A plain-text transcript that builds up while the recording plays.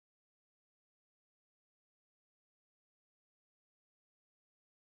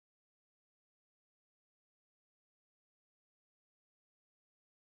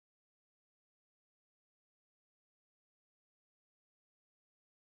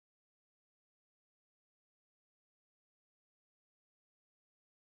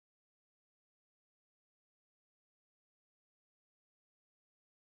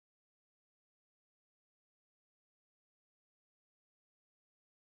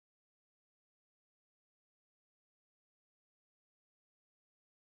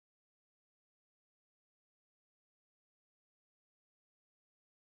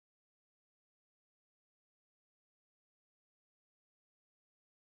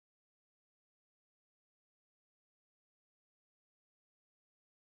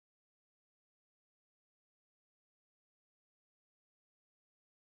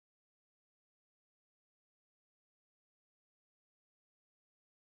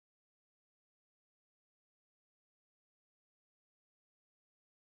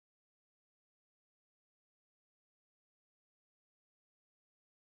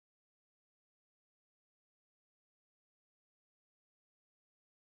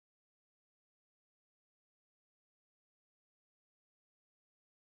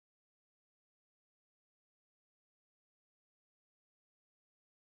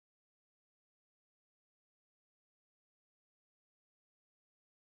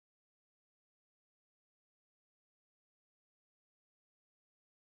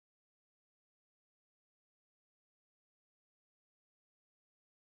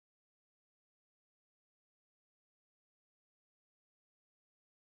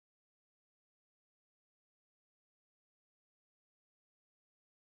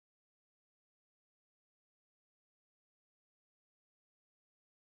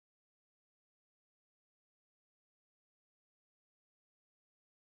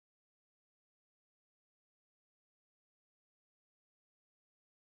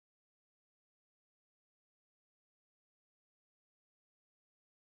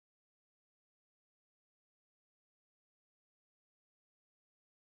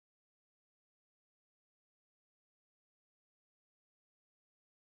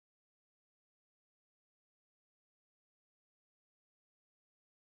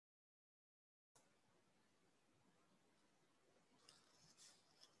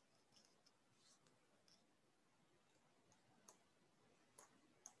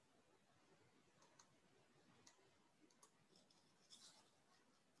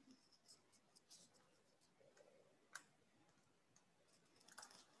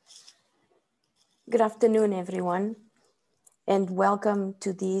Good afternoon, everyone, and welcome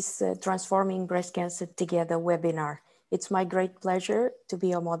to this Transforming Breast Cancer Together webinar. It's my great pleasure to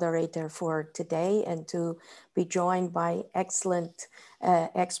be a moderator for today and to be joined by excellent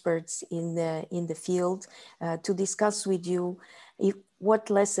experts in the field to discuss with you what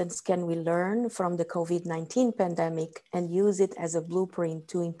lessons can we learn from the COVID-19 pandemic and use it as a blueprint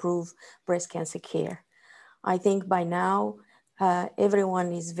to improve breast cancer care. I think by now,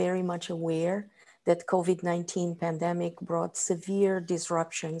 everyone is very much aware that COVID-19 pandemic brought severe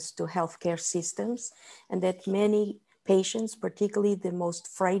disruptions to healthcare systems and that many patients, particularly the most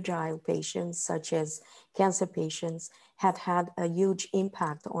fragile patients, such as cancer patients, have had a huge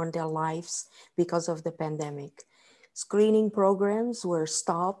impact on their lives because of the pandemic. Screening programs were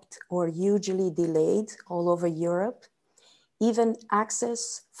stopped or hugely delayed all over Europe. Even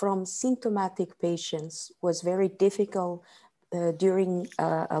access from symptomatic patients was very difficult during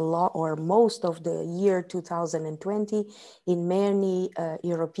a lot or most of the year 2020 in many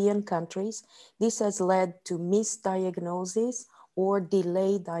European countries. This has led to misdiagnosis or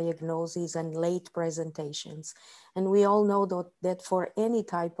delayed diagnosis and late presentations. And we all know that for any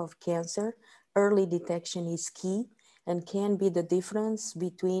type of cancer, early detection is key and can be the difference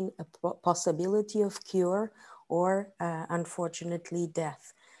between a possibility of cure or unfortunately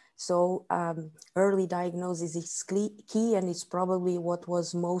death. So early diagnosis is key, and it's probably what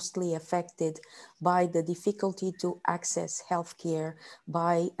was mostly affected by the difficulty to access healthcare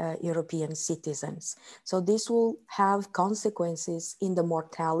by European citizens. So this will have consequences in the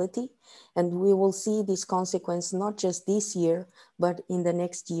mortality, and we will see this consequence not just this year, but in the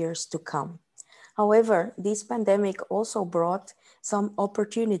next years to come. However, this pandemic also brought some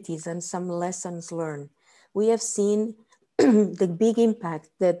opportunities and some lessons learned. We have seen the big impact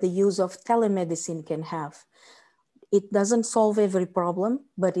that the use of telemedicine can have. It doesn't solve every problem,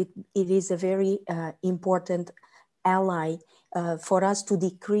 but it is a very important ally for us to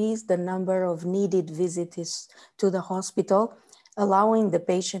decrease the number of needed visits to the hospital, allowing the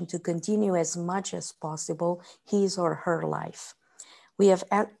patient to continue as much as possible his or her life. We have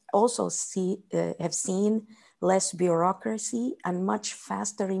also have seen less bureaucracy and much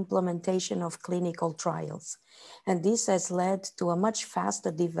faster implementation of clinical trials. And this has led to a much faster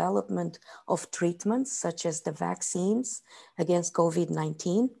development of treatments, such as the vaccines against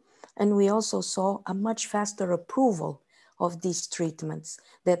COVID-19. And we also saw a much faster approval of these treatments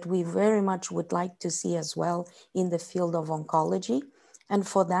that we very much would like to see as well in the field of oncology. And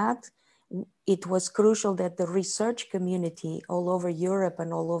for that, it was crucial that the research community all over Europe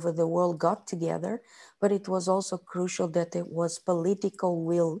and all over the world got together, but it was also crucial that there was political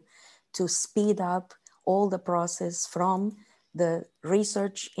will to speed up all the process from the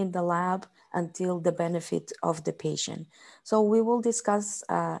research in the lab until the benefit of the patient. So we will discuss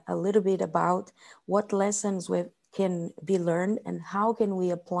a little bit about what lessons can be learned and how can we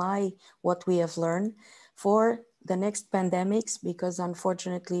apply what we have learned for the next pandemics, because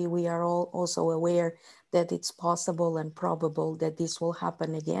unfortunately we are all also aware that it's possible and probable that this will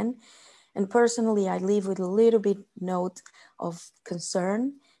happen again. And personally, I leave with a little bit note of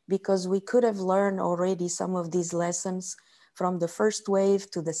concern because we could have learned already some of these lessons from the first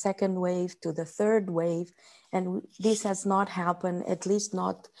wave to the second wave to the third wave. And this has not happened, at least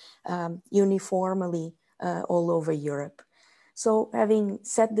not uniformly all over Europe. So having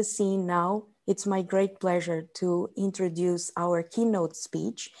set the scene now, it's my great pleasure to introduce our keynote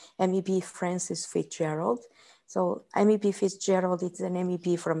speech, MEP Frances Fitzgerald. So MEP Fitzgerald is an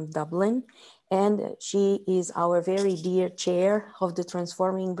MEP from Dublin, and she is our very dear chair of the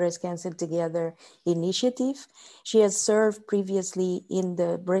Transforming Breast Cancer Together initiative. She has served previously in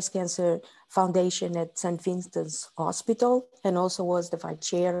the Breast Cancer Foundation at St. Vincent's Hospital and also was the vice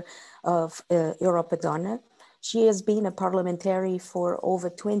chair of Europe-Donna. She has been a parliamentary for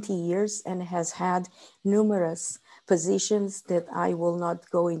over 20 years and has had numerous positions that I will not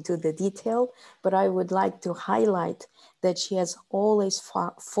go into the detail, but I would like to highlight that she has always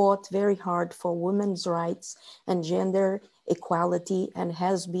fought very hard for women's rights and gender equality and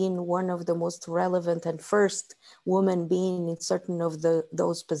has been one of the most relevant and first woman being in certain of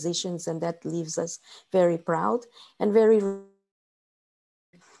those positions, and that leaves us very proud and very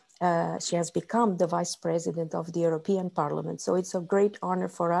she has become the Vice President of the European Parliament. So it's a great honor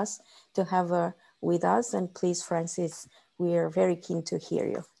for us to have her with us. And please, Frances, we are very keen to hear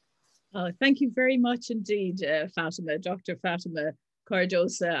you. Thank you very much indeed, Fatima, Dr. Fatima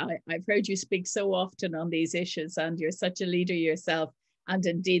Cardosa. I've heard you speak so often on these issues, and you're such a leader yourself, and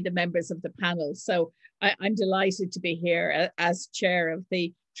indeed the members of the panel. So I'm delighted to be here as chair of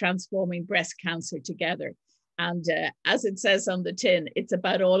the Transforming Breast Cancer Together. And as it says on the tin, it's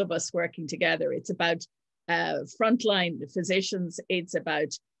about all of us working together. It's about frontline physicians. It's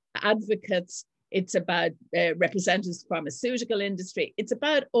about advocates. It's about representatives of the pharmaceutical industry. It's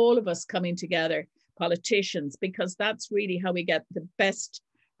about all of us coming together, politicians, because that's really how we get the best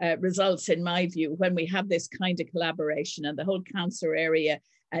results, in my view, when we have this kind of collaboration. And the whole cancer area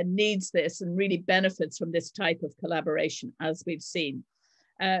needs this and really benefits from this type of collaboration, as we've seen.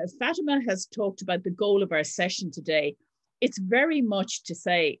 Fatima has talked about the goal of our session today. It's very much to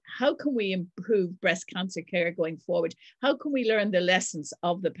say, how can we improve breast cancer care going forward? How can we learn the lessons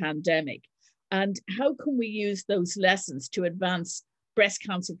of the pandemic? And how can we use those lessons to advance breast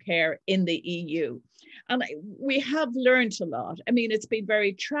cancer care in the EU? And we have learned a lot. I mean, it's been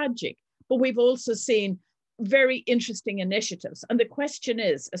very tragic, but we've also seen very interesting initiatives. And the question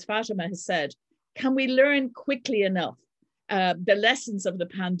is, as Fatima has said, can we learn quickly enough the lessons of the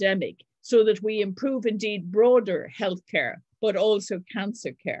pandemic so that we improve indeed broader healthcare, but also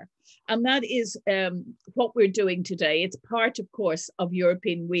cancer care? And that is what we're doing today. It's part, of course, of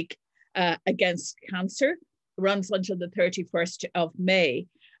European Week Against Cancer, runs until the 31st of May.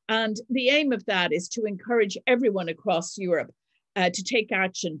 And the aim of that is to encourage everyone across Europe to take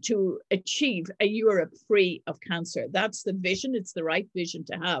action to achieve a Europe free of cancer. That's the vision. It's the right vision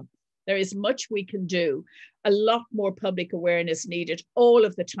to have. There is much we can do, a lot more public awareness needed all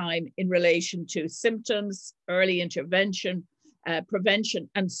of the time in relation to symptoms, early intervention, prevention,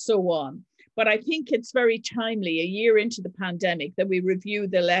 and so on. But I think it's very timely, a year into the pandemic, that we review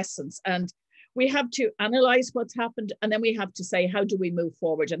the lessons, and we have to analyze what's happened, and then we have to say, how do we move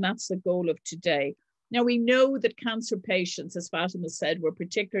forward? And that's the goal of today. Now, we know that cancer patients, as Fatima said, were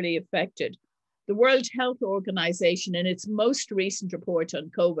particularly affected. The World Health Organization, in its most recent report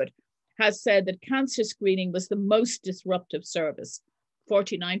on COVID, has said that cancer screening was the most disruptive service,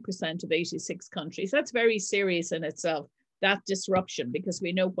 49% of 86 countries. That's very serious in itself, that disruption, because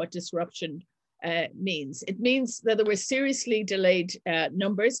we know what disruption means. It means that there were seriously delayed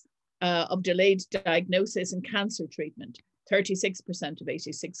numbers of delayed diagnosis and cancer treatment, 36% of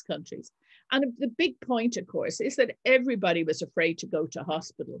 86 countries. And the big point, of course, is that everybody was afraid to go to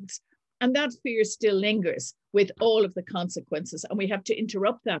hospitals. And that fear still lingers with all of the consequences. And we have to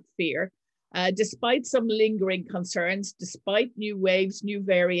interrupt that fear. Despite some lingering concerns, despite new waves, new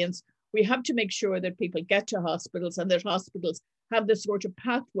variants, we have to make sure that people get to hospitals and that hospitals have the sort of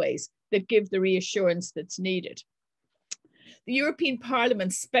pathways that give the reassurance that's needed. The European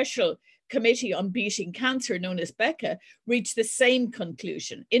Parliament's Special Committee on Beating Cancer, known as BECA, reached the same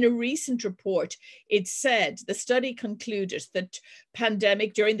conclusion. In a recent report, it said the study concluded that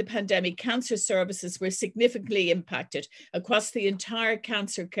during the pandemic, cancer services were significantly impacted across the entire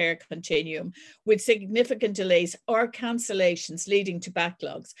cancer care continuum, with significant delays or cancellations leading to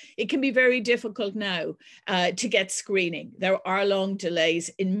backlogs. It can be very difficult now to get screening. There are long delays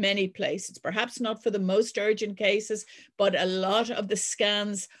in many places, perhaps not for the most urgent cases, but a lot of the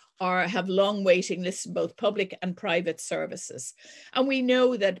scans have long waiting lists in both public and private services. And we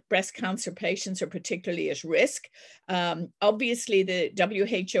know that breast cancer patients are particularly at risk. Obviously, the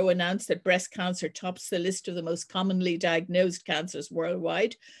WHO announced that breast cancer tops the list of the most commonly diagnosed cancers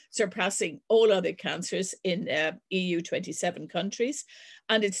worldwide, surpassing all other cancers in EU 27 countries.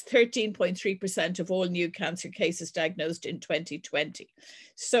 And it's 13.3% of all new cancer cases diagnosed in 2020.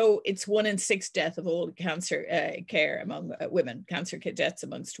 So it's 1 in 6 deaths of all cancer care among women, cancer deaths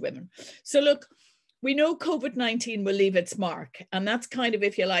amongst women. So look, we know COVID-19 will leave its mark, and that's kind of,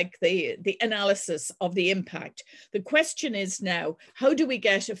 if you like, the analysis of the impact. The question is now, how do we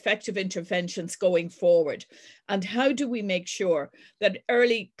get effective interventions going forward? And how do we make sure that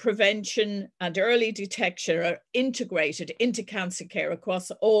early prevention and early detection are integrated into cancer care across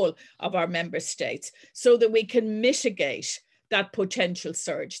all of our member states so that we can mitigate that potential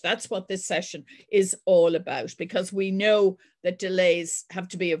surge? That's what this session is all about, because we know that delays have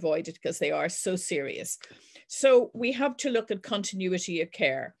to be avoided because they are so serious. So we have to look at continuity of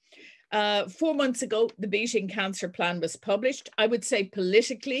care. 4 months ago, the Beating Cancer Plan was published. I would say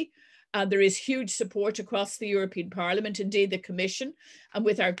politically, there is huge support across the European Parliament, indeed the Commission, and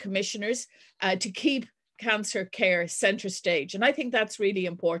with our commissioners to keep cancer care center stage. And I think that's really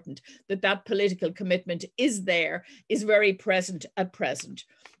important, that that political commitment is there, is very present at present.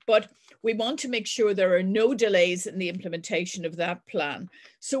 But we want to make sure there are no delays in the implementation of that plan.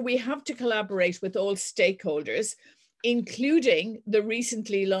 So we have to collaborate with all stakeholders, including the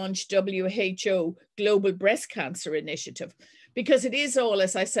recently launched WHO Global Breast Cancer Initiative, because it is all,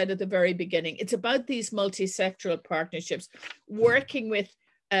 as I said at the very beginning, it's about these multi-sectoral partnerships, working with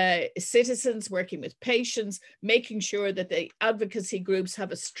citizens, working with patients, making sure that the advocacy groups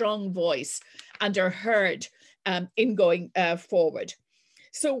have a strong voice and are heard in going forward.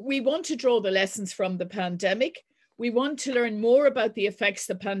 So we want to draw the lessons from the pandemic. We want to learn more about the effects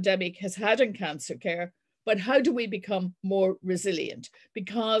the pandemic has had on cancer care, but how do we become more resilient?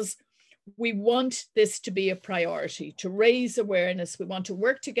 Because we want this to be a priority, to raise awareness. We want to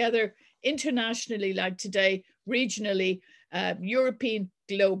work together internationally, like today, regionally, European,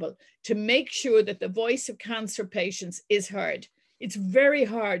 global, to make sure that the voice of cancer patients is heard. It's very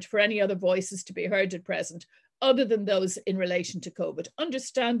hard for any other voices to be heard at present, other than those in relation to COVID,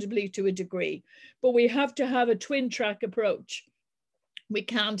 understandably to a degree. But we have to have a twin track approach. We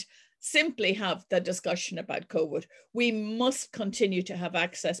can't simply have the discussion about COVID. We must continue to have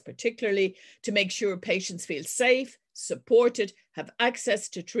access, particularly to make sure patients feel safe, supported, have access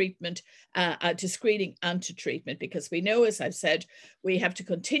to treatment, to screening and to treatment, because we know, as I've said, we have to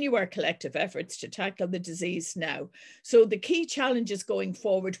continue our collective efforts to tackle the disease now. So the key challenges going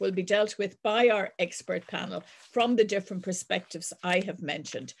forward will be dealt with by our expert panel from the different perspectives I have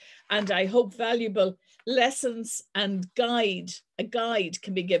mentioned. And I hope valuable lessons and a guide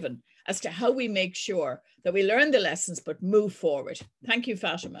can be given as to how we make sure that we learn the lessons but move forward. Thank you,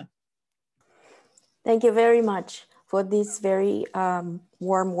 Fatima. Thank you very much for this very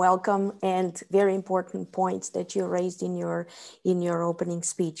warm welcome and very important points that you raised in your opening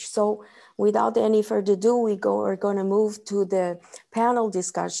speech. So without any further ado, we're going to move to the panel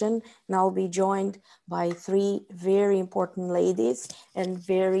discussion, and I'll be joined by three very important ladies and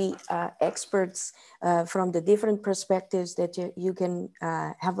very experts from the different perspectives that you can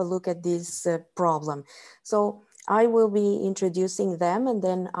have a look at this problem. So I will be introducing them and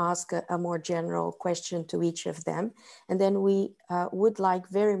then ask a more general question to each of them. And then we would like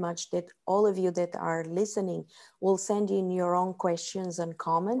very much that all of you that are listening will send in your own questions and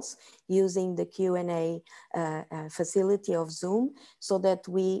comments using the Q&A facility of Zoom, so that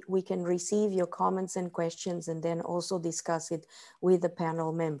we can receive your comments and questions and then also discuss it with the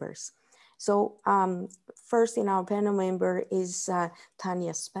panel members. So first in our panel member is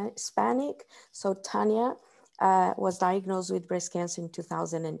Tanya Spanik. So Tanya was diagnosed with breast cancer in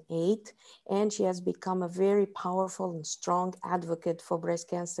 2008, and she has become a very powerful and strong advocate for breast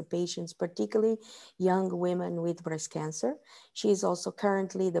cancer patients, particularly young women with breast cancer. She is also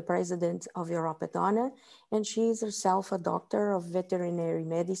currently the president of Europedona, and she is herself a doctor of veterinary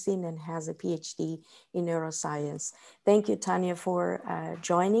medicine and has a PhD in neuroscience. Thank you, Tanya, for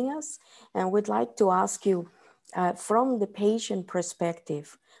joining us. And we'd like to ask you, from the patient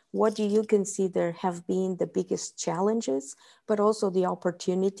perspective, what do you consider have been the biggest challenges, but also the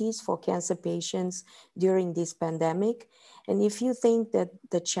opportunities for cancer patients during this pandemic? And if you think that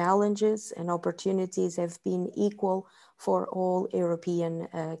the challenges and opportunities have been equal for all European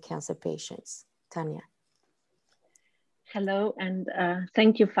cancer patients. Tanya. Hello, and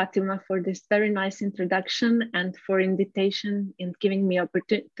thank you, Fatima, for this very nice introduction and for invitation and giving me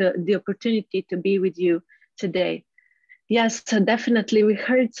the opportunity to be with you today. Yes, so definitely. We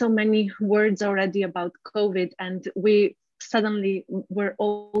heard so many words already about COVID, and we suddenly were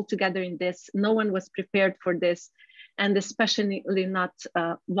all together in this. No one was prepared for this, and especially not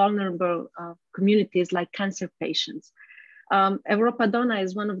vulnerable communities like cancer patients. Europedona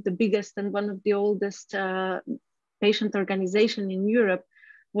is one of the biggest and one of the oldest patient organization in Europe,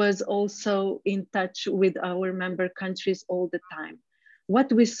 was also in touch with our member countries all the time.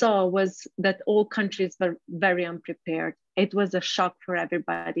 What we saw was that all countries were very unprepared. It was a shock for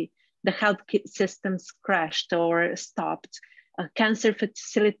everybody. The health systems crashed or stopped. Cancer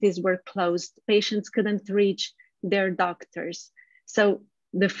facilities were closed. Patients couldn't reach their doctors. So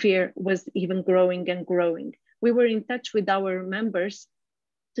the fear was even growing and growing. We were in touch with our members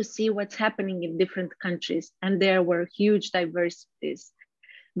to see what's happening in different countries, and there were huge diversities.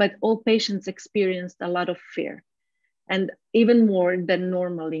 But all patients experienced a lot of fear, and even more than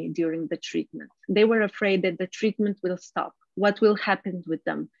normally during the treatment. They were afraid that the treatment will stop. What will happen with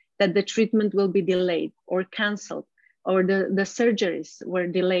them? That the treatment will be delayed or canceled, or the surgeries were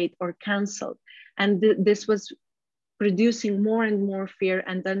delayed or canceled. And this was producing more and more fear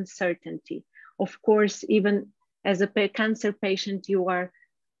and uncertainty. Of course, even as a cancer patient, you are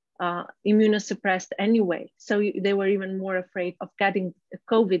immunosuppressed anyway. So they were even more afraid of getting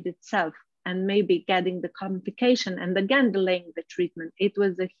COVID itself and maybe getting the complication and again delaying the treatment. It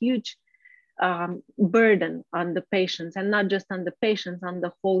was a huge burden on the patients, and not just on the patients, on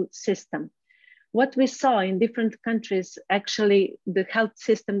the whole system. What we saw in different countries, actually the health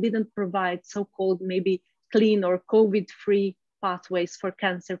system didn't provide so-called maybe clean or COVID-free pathways for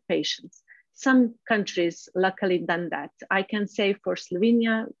cancer patients. Some countries luckily done that. I can say for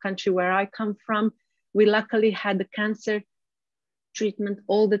Slovenia, country where I come from, we luckily had the cancer treatment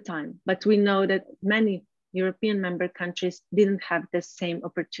all the time, but we know that many European member countries didn't have the same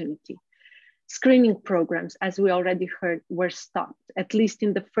opportunity. Screening programs, as we already heard, were stopped. At least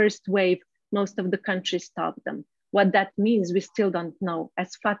in the first wave, most of the countries stopped them. What that means, we still don't know.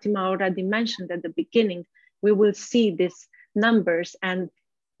 As Fatima already mentioned at the beginning, we will see these numbers and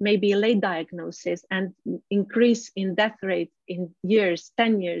maybe late diagnosis and increase in death rate in years,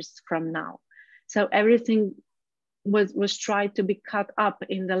 10 years from now. So everything was tried to be cut up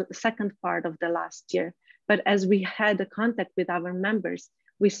in the second part of the last year. But as we had a contact with our members,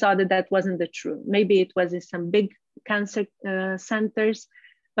 we saw that that wasn't the truth. Maybe it was in some big cancer centers,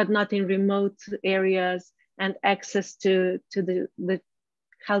 but not in remote areas, and access to the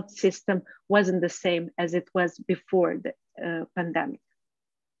health system wasn't the same as it was before the pandemic.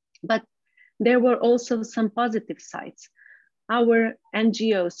 But there were also some positive sides. Our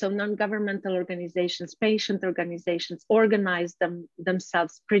NGOs, so non-governmental organizations, patient organizations, organized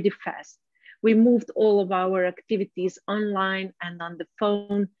themselves pretty fast. We moved all of our activities online and on the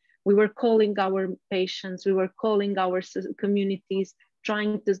phone. We were calling our patients, we were calling our communities,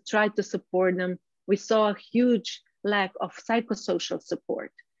 trying to support them. We saw a huge lack of psychosocial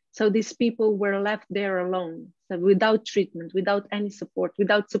support. So these people were left there alone, so without treatment, without any support,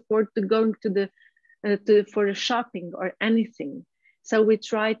 without support to go to for shopping or anything. So we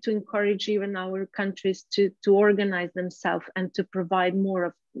tried to encourage even our countries to organize themselves and to provide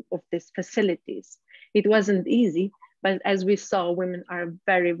more of these facilities. It wasn't easy, but as we saw, women are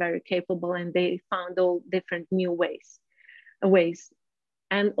very, very capable, and they found all different new ways.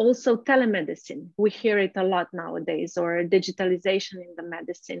 And also telemedicine, we hear it a lot nowadays, or digitalization in the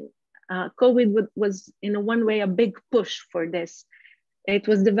medicine. COVID was in one way a big push for this. It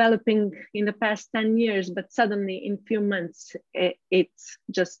was developing in the past 10 years, but suddenly in a few months, it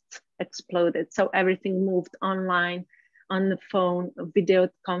just exploded. So everything moved online, on the phone, video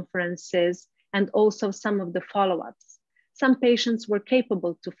conferences, and also some of the follow-ups. Some patients were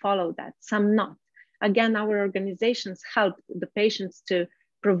capable to follow that, some not. Again, our organizations helped the patients to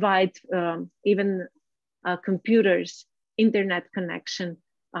provide even computers, internet connection,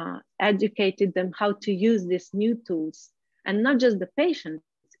 educated them how to use these new tools. And not just the patients,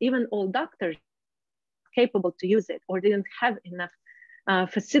 even all doctors capable to use it or didn't have enough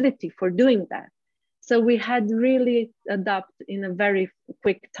facility for doing that. So we had really adapt in a very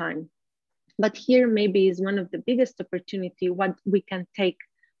quick time. But here maybe is one of the biggest opportunity, what we can take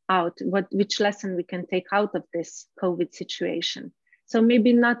out, which lesson we can take out of this COVID situation. So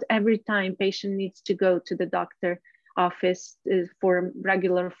maybe not every time patient needs to go to the doctor office for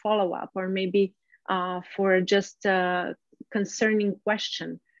regular follow-up, or maybe for just a concerning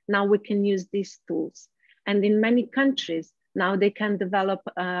question. Now we can use these tools. And in many countries, now they can develop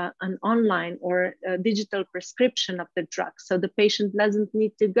an online or a digital prescription of the drug. So the patient doesn't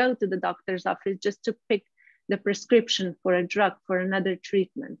need to go to the doctor's office just to pick the prescription for a drug for another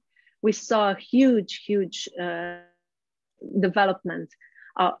treatment. We saw a huge, huge development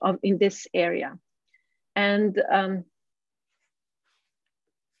in this area. And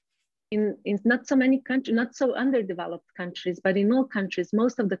in not so many countries, not so underdeveloped countries, but in all countries,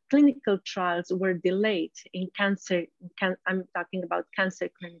 most of the clinical trials were delayed in cancer. I'm talking about cancer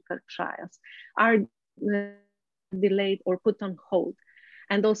clinical trials, are delayed or put on hold.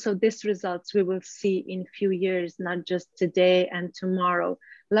 And also these results we will see in a few years, not just today and tomorrow.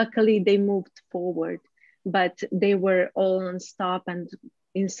 Luckily, they moved forward, but they were all on stop. And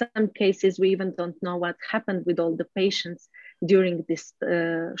in some cases, we even don't know what happened with all the patients during this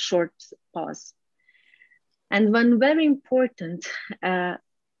short pause. And one very important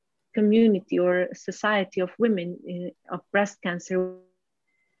community or society of women of breast cancer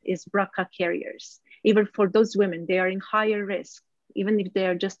is BRCA carriers. Even for those women, they are in higher risk, even if they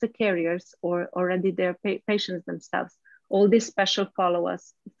are just the carriers or already their patients themselves. All these special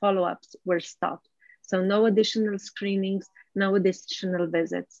follow-ups were stopped. So no additional screenings, no additional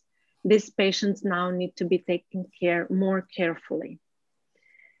visits. These patients now need to be taken care more carefully.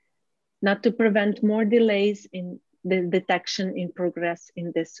 Not to prevent more delays in the detection in progress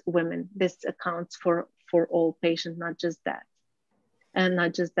in these women. This accounts for all patients, not just that, and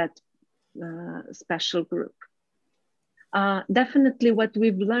not just that special group. Definitely what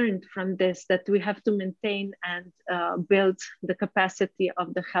we've learned from this, that we have to maintain and build the capacity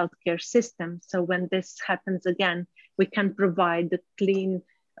of the healthcare system. So when this happens again, we can provide the clean,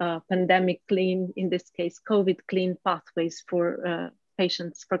 pandemic clean, in this case, COVID clean pathways for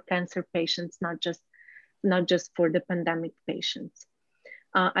patients, for cancer patients, not just for the pandemic patients.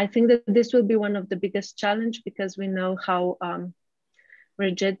 I think that this will be one of the biggest challenge, because we know how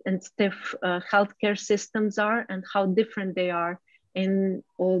rigid and stiff healthcare systems are and how different they are in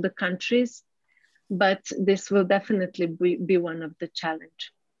all the countries. but this will definitely be one of the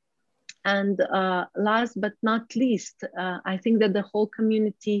challenge. And last but not least, I think that the whole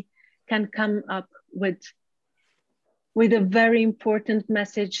community can come up with a very important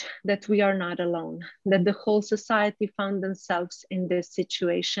message that we are not alone, that the whole society found themselves in this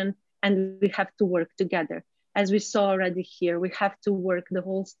situation, and we have to work together. As we saw already here, we have to work,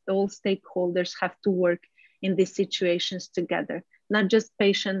 all stakeholders have to work in these situations together, not just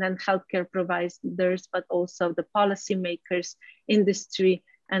patient and healthcare providers, but also the policymakers, industry,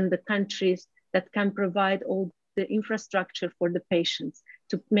 and the countries that can provide all the infrastructure for the patients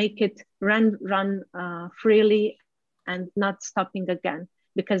to make it run freely and not stopping again,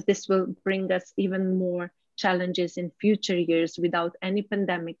 because this will bring us even more challenges in future years. Without any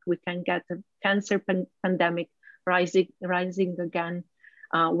pandemic, we can get a cancer pandemic rising again,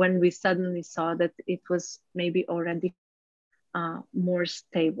 when we suddenly saw that it was maybe already more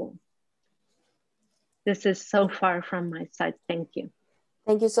stable. This is so far from my side. Thank you.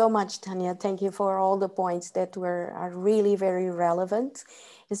 Thank you so much, Tanya. Thank you for all the points that are really very relevant.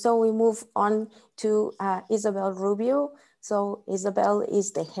 And so we move on to Isabel Rubio. So Isabel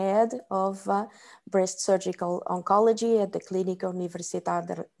is the head of breast surgical oncology at the Clínica Universidad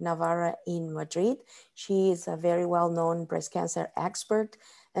de Navarra in Madrid. She is a very well-known breast cancer expert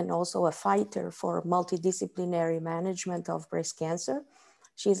and also a fighter for multidisciplinary management of breast cancer.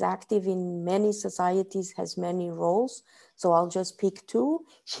 She's active in many societies, has many roles. So I'll just pick two.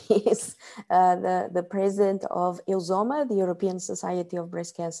 She is the president of EUSOMA, the European Society of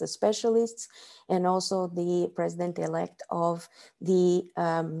Breast Cancer Specialists, and also the president-elect of the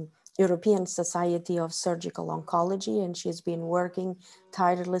European Society of Surgical Oncology. And she's been working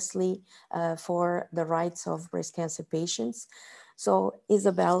tirelessly for the rights of breast cancer patients. So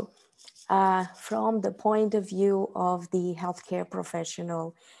Isabel, from the point of view of the healthcare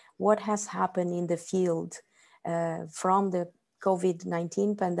professional, what has happened in the field from the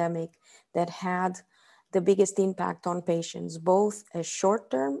COVID-19 pandemic that had the biggest impact on patients, both as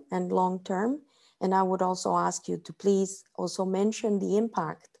short-term and long-term? And I would also ask you to please also mention the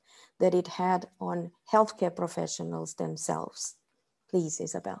impact that it had on healthcare professionals themselves. Please,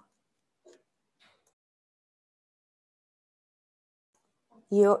 Isabel.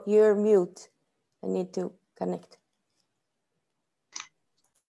 You're mute. I need to connect.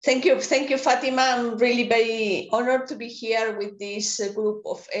 Thank you, Fatima. I'm really very honored to be here with this group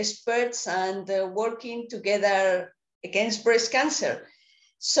of experts and working together against breast cancer.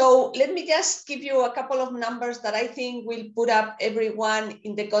 So let me just give you a couple of numbers that I think will put up everyone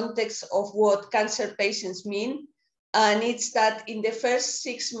in the context of what cancer patients mean. And it's that in the first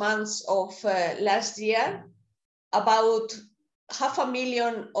 6 months of last year, about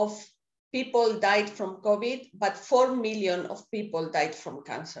 500,000 of people died from COVID, but 4 million of people died from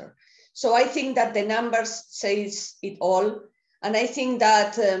cancer. So I think that the numbers says it all. And I think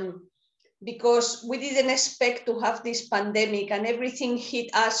that because we didn't expect to have this pandemic and everything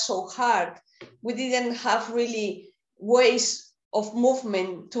hit us so hard, we didn't have really ways of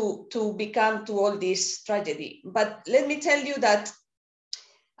movement to become to all this tragedy. But let me tell you that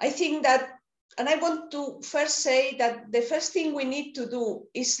I think that, and I want to first say that the first thing we need to do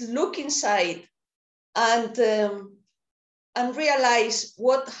is look inside and realize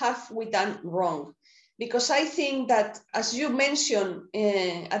what have we done wrong. Because I think that, as you mentioned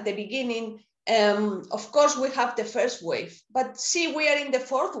at the beginning, of course we have the first wave, but see, we are in the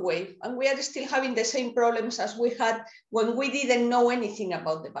fourth wave and we are still having the same problems as we had when we didn't know anything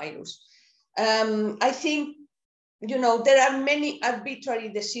about the virus. I think, you know, there are many arbitrary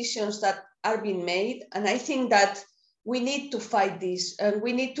decisions that are being made. And I think that we need to fight this and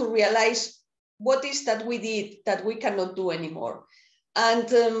we need to realize what is that we did that we cannot do anymore.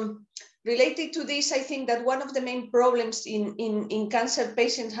 And related to this, I think that one of the main problems in cancer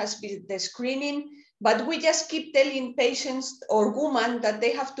patients has been the screening, but we just keep telling patients or women that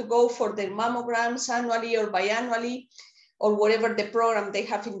they have to go for their mammograms annually or biannually or whatever the program they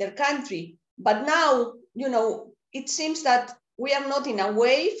have in their country. But now, you know, it seems that we are not in a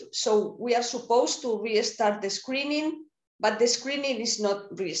wave, so we are supposed to restart the screening, but the screening is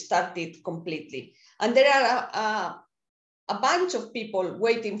not restarted completely. And there are a bunch of people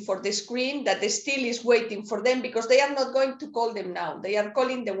waiting for the screen that still is waiting for them because they are not going to call them now. They are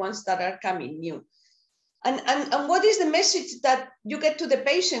calling the ones that are coming new. And what is the message that you get to the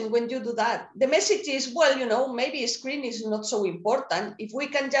patient when you do that? The message is, well, you know, maybe screening is not so important. If we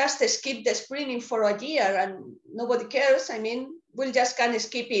can just skip the screening for a year and nobody cares, I mean, we'll just kind of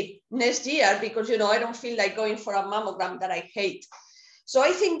skip it next year because, you know, I don't feel like going for a mammogram that I hate. So I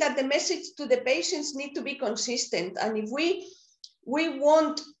think that the message to the patients need to be consistent. And if we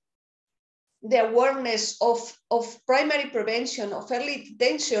want the awareness of primary prevention, of early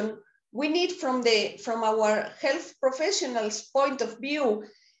detection, we need from our health professionals' point of view,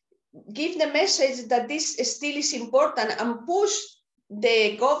 give the message that this still is important and push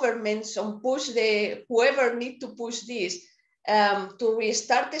the governments and push whoever need to push this to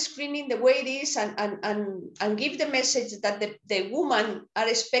restart the screening the way it is and give the message that the women are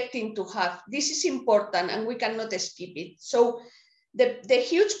expecting to have. This is important and we cannot skip it. So the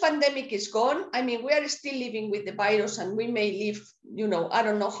huge pandemic is gone. I mean, we are still living with the virus and we may live, you know, I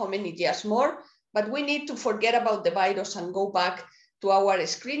don't know how many years more, but we need to forget about the virus and go back to our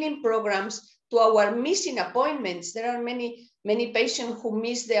screening programs, to our missing appointments. There are many patients who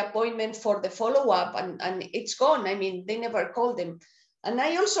miss the appointment for the follow-up and it's gone. I mean, they never call them. And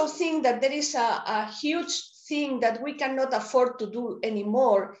I also think that there is a huge thing that we cannot afford to do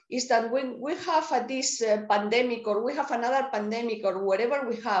anymore is that when we have this pandemic or we have another pandemic or whatever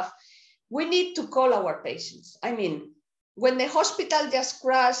we have, we need to call our patients. I mean, when the hospital just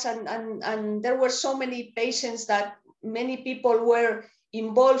crashed and there were so many patients that many people were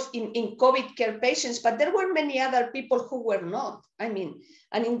involved in COVID care patients, but there were many other people who were not. I mean,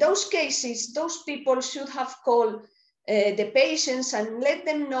 and in those cases, those people should have called the patients and let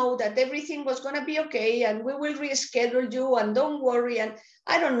them know that everything was going to be okay and we will reschedule you and don't worry. And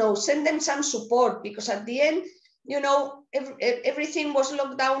I don't know, send them some support because at the end, you know, everything was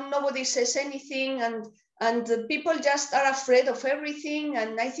locked down. Nobody says anything and people just are afraid of everything.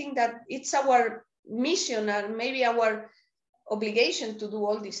 And I think that it's our mission and maybe our obligation to do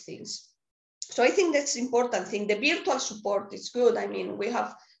all these things. So I think that's the important thing. The virtual support is good. I mean, we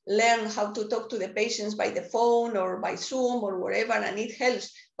have learned how to talk to the patients by the phone or by Zoom or wherever, and it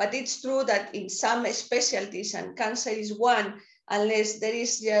helps. But it's true that in some specialties, and cancer is one, unless there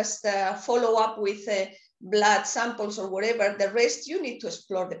is just a follow-up with blood samples or whatever, the rest you need to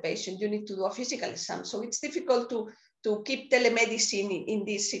explore the patient. You need to do a physical exam. So it's difficult to keep telemedicine in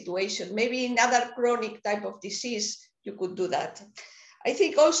this situation. Maybe in other chronic type of disease, you could do that. I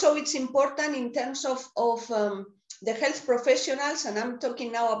think also it's important in terms of the health professionals, and I'm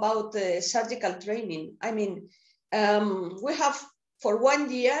talking now about surgical training. I mean, we have for 1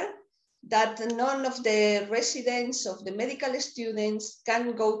 year that none of the residents of the medical students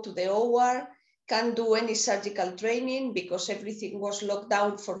can go to the OR, can do any surgical training because everything was locked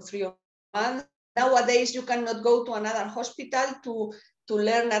down for 3 months. Nowadays, you cannot go to another hospital to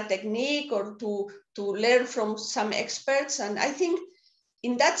learn a technique or to learn from some experts. And I think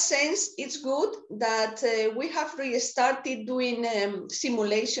in that sense, it's good that we have restarted doing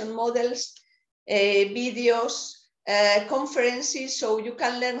simulation models, videos, conferences, so you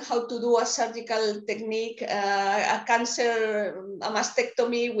can learn how to do a surgical technique, a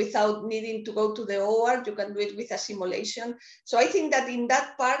mastectomy without needing to go to the OR. You can do it with a simulation. So I think that in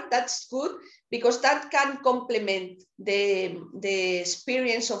that part, that's good because that can complement the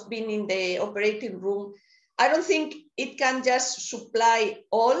experience of being in the operating room. I don't think it can just supply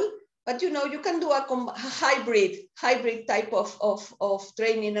all, but you know, you can do a hybrid type of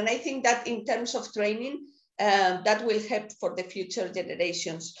training. And I think that in terms of training, that will help for the future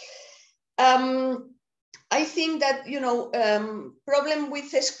generations. I think that, you know, problem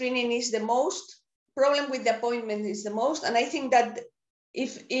with the screening is the most, problem with the appointment is the most. And I think that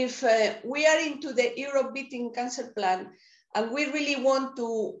if we are into the Europe Beating Cancer Plan and we really want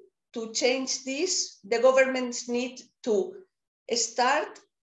to change this, the governments need to start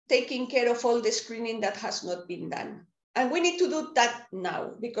taking care of all the screening that has not been done. And we need to do that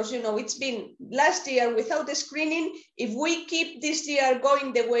now because, you know, it's been last year without the screening. If we keep this year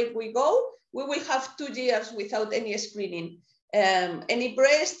going the way we go, we will have 2 years without any screening, any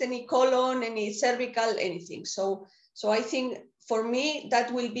breast, any colon, any cervical, anything. So I think for me,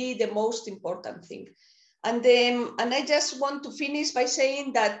 that will be the most important thing. And I just want to finish by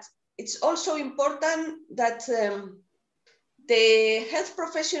saying that it's also important that the health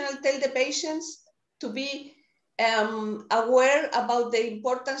professional tell the patients to be aware about the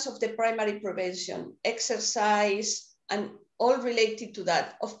importance of the primary prevention, exercise, and all related to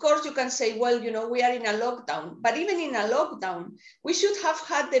that. Of course, you can say, well, you know, we are in a lockdown, but even in a lockdown, we should have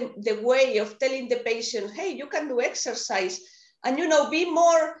had the way of telling the patient, hey, you can do exercise and, you know, be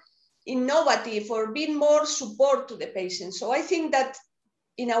more innovative or be more support to the patient. So I think that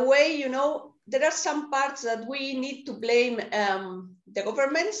in a way, you know, there are some parts that we need to blame the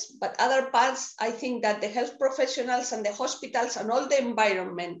governments, but other parts, I think that the health professionals and the hospitals and all the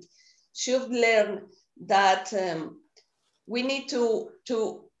environment should learn that we need to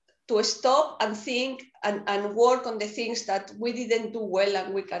stop and think and work on the things that we didn't do well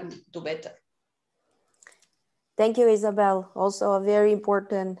and we can do better. Thank you, Isabel. Also a very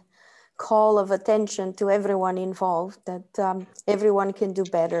important call of attention to everyone involved that everyone can do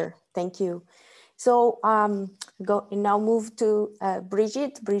better. Thank you. So now move to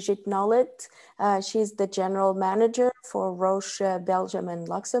Brigitte Nollet. She's the General Manager for Roche Belgium and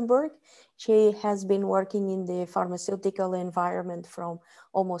Luxembourg. She has been working in the pharmaceutical environment for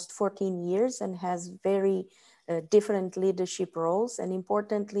almost 14 years and has very different leadership roles. And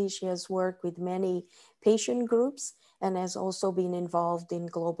importantly, she has worked with many patient groups and has also been involved in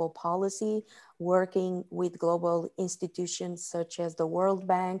global policy, working with global institutions such as the World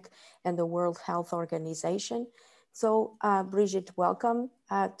Bank and the World Health Organization. So Brigitte, welcome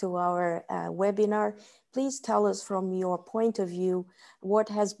to our webinar. Please tell us from your point of view, what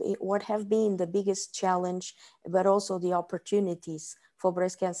have been the biggest challenge, but also the opportunities for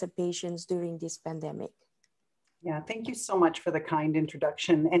breast cancer patients during this pandemic? Yeah, thank you so much for the kind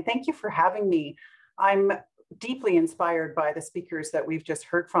introduction. And thank you for having me. I'm deeply inspired by the speakers that we've just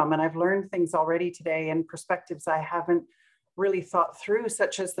heard from. And I've learned things already today and perspectives I haven't really thought through,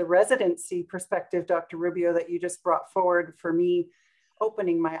 such as the residency perspective, Dr. Rubio, that you just brought forward for me,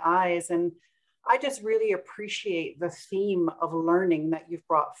 opening my eyes. And I just really appreciate the theme of learning that you've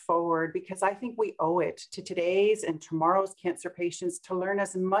brought forward, because I think we owe it to today's and tomorrow's cancer patients to learn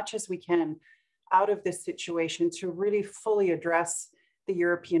as much as we can out of this situation to really fully address the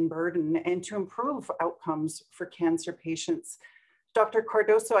European burden and to improve outcomes for cancer patients. Dr.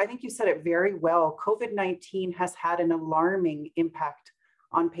 Cardoso, I think you said it very well. COVID-19 has had an alarming impact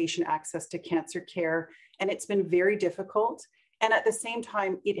on patient access to cancer care, and it's been very difficult. And at the same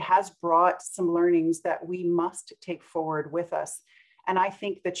time, it has brought some learnings that we must take forward with us. And I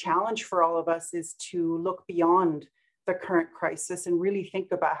think the challenge for all of us is to look beyond the current crisis and really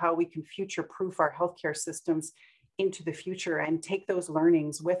think about how we can future-proof our healthcare systems into the future and take those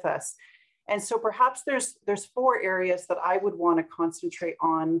learnings with us. And so perhaps there's 4 areas that I would want to concentrate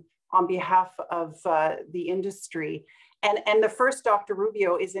on behalf of the industry. And the first, Dr.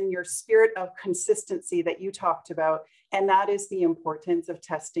 Rubio, is in your spirit of consistency that you talked about, and that is the importance of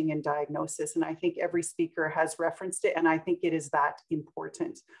testing and diagnosis. And I think every speaker has referenced it, and I think it is that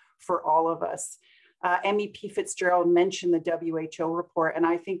important for all of us. MEP Fitzgerald mentioned the WHO report, and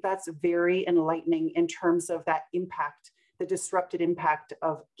I think that's very enlightening in terms of that impact, the disrupted impact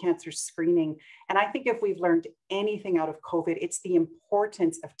of cancer screening. And I think if we've learned anything out of COVID, it's the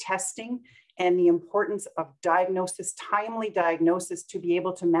importance of testing and the importance of diagnosis, timely diagnosis, to be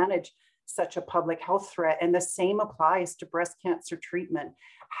able to manage such a public health threat. And the same applies to breast cancer treatment.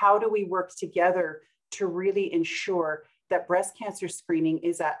 How do we work together to really ensure that breast cancer screening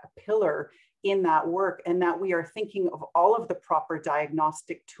is a pillar in that work, and that we are thinking of all of the proper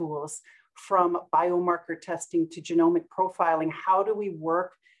diagnostic tools, from biomarker testing to genomic profiling? How do we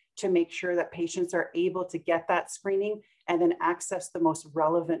work to make sure that patients are able to get that screening and then access the most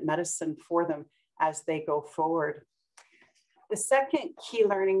relevant medicine for them as they go forward? The second key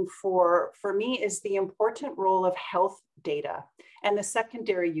learning for me is the important role of health data and the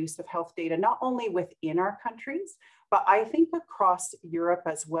secondary use of health data, not only within our countries, but I think across Europe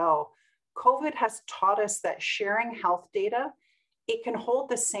as well. COVID has taught us that sharing health data, it can hold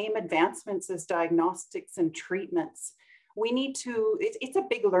the same advancements as diagnostics and treatments. We need to, it's a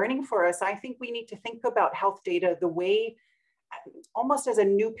big learning for us. I think we need to think about health data the way, almost as a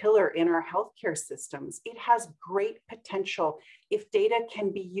new pillar in our healthcare systems. It has great potential if data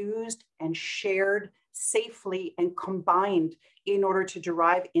can be used and shared safely and combined in order to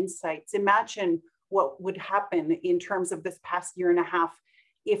derive insights. Imagine what would happen in terms of this past year and a half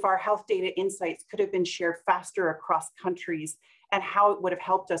if our health data insights could have been shared faster across countries, and how it would have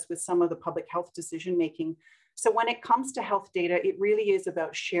helped us with some of the public health decision-making. So when it comes to health data, it really is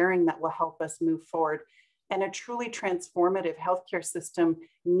about sharing that will help us move forward. And a truly transformative healthcare system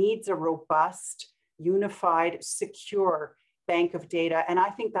needs a robust, unified, secure bank of data. And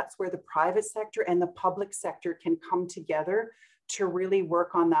I think that's where the private sector and the public sector can come together to really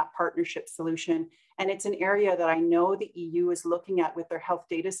work on that partnership solution. And it's an area that I know the EU is looking at with their health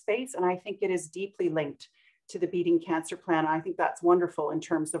data space. And I think it is deeply linked to the Beating Cancer Plan. I think that's wonderful in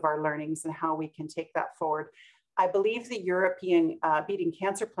terms of our learnings and how we can take that forward. I believe the European Beating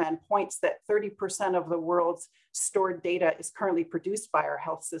Cancer Plan points that 30% of the world's stored data is currently produced by our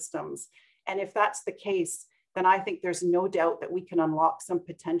health systems. And if that's the case, then I think there's no doubt that we can unlock some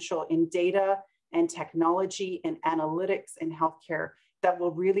potential in data and technology and analytics in healthcare that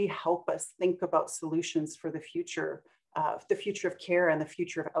will really help us think about solutions for the future of care and the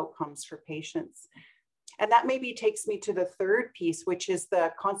future of outcomes for patients. And that maybe takes me to the third piece, which is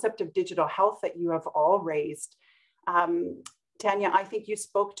the concept of digital health that you have all raised. Tanya, I think you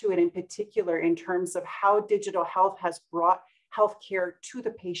spoke to it in particular in terms of how digital health has brought healthcare to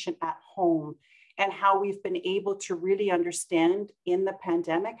the patient at home, and how we've been able to really understand in the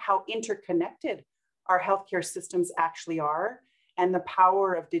pandemic how interconnected our healthcare systems actually are, and the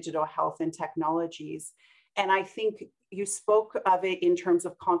power of digital health and technologies. And I think you spoke of it in terms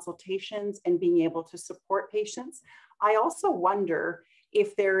of consultations and being able to support patients. I also wonder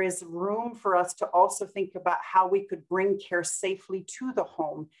if there is room for us to also think about how we could bring care safely to the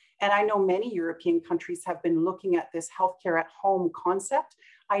home. And I know many European countries have been looking at this healthcare at home concept.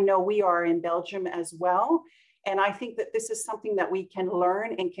 I know we are in Belgium as well. And I think that this is something that we can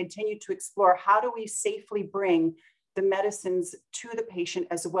learn and continue to explore. How do we safely bring the medicines to the patient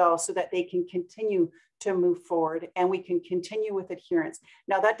as well, so that they can continue to move forward and we can continue with adherence?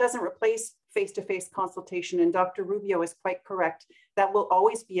 Now, that doesn't replace face-to-face consultation, and Dr. Rubio is quite correct. That will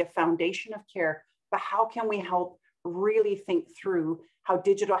always be a foundation of care, but how can we help really think through how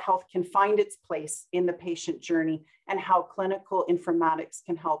digital health can find its place in the patient journey, and how clinical informatics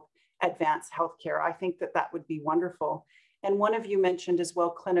can help advance healthcare? I think that that would be wonderful. And one of you mentioned as well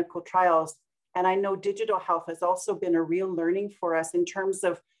clinical trials. And I know digital health has also been a real learning for us in terms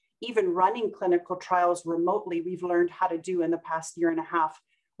of even running clinical trials remotely. We've learned how to do in the past year and a half,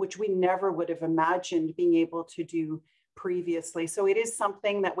 which we never would have imagined being able to do previously. So it is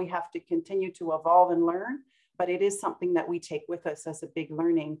something that we have to continue to evolve and learn, but it is something that we take with us as a big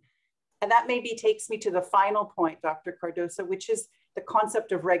learning. And that maybe takes me to the final point, Dr. Cardosa, which is the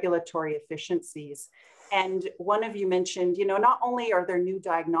concept of regulatory efficiencies. And one of you mentioned, you know, not only are there new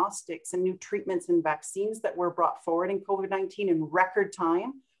diagnostics and new treatments and vaccines that were brought forward in COVID-19 in record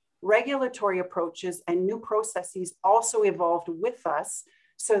time, regulatory approaches and new processes also evolved with us,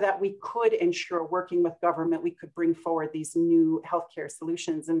 so that we could ensure, working with government, we could bring forward these new healthcare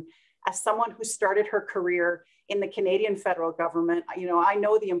solutions. And as someone who started her career in the Canadian federal government, you know, I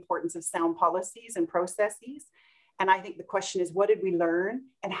know the importance of sound policies and processes. And I think the question is, what did we learn,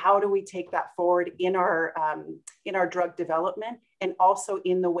 and how do we take that forward in our drug development, and also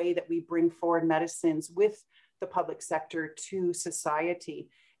in the way that we bring forward medicines with the public sector to society?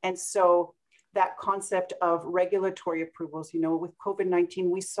 And so that concept of regulatory approvals, you know, with COVID-19,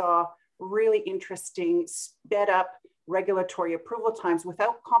 we saw really interesting sped up regulatory approval times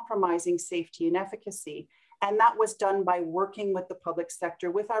without compromising safety and efficacy. And that was done by working with the public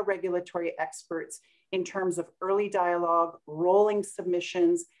sector, with our regulatory experts, in terms of early dialogue, rolling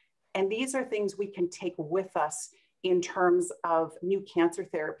submissions. And these are things we can take with us in terms of new cancer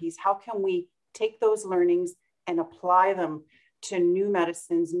therapies. How can we take those learnings and apply them to new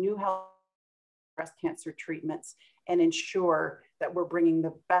medicines, new health, breast cancer treatments, and ensure that we're bringing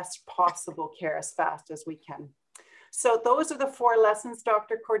the best possible care as fast as we can? So those are the 4 lessons,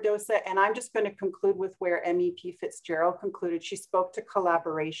 Dr. Cardosa, and I'm just going to conclude with where MEP Fitzgerald concluded. She spoke to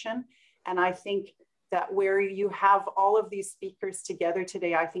collaboration, and I think that where you have all of these speakers together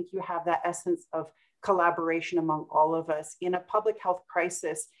today, I think you have that essence of collaboration among all of us. In a public health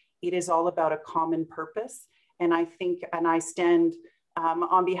crisis, it is all about a common purpose, and I think, and I stand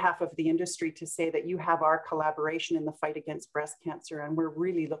on behalf of the industry to say that you have our collaboration in the fight against breast cancer, and we're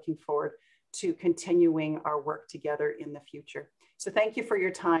really looking forward to continuing our work together in the future. So thank you for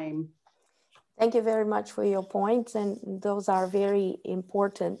your time. Thank you very much for your points, and those are very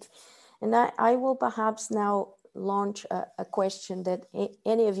important. And I will perhaps now launch a question that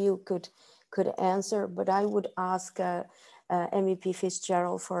any of you could answer, but I would ask MEP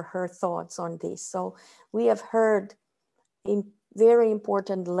Fitzgerald for her thoughts on this. So we have heard very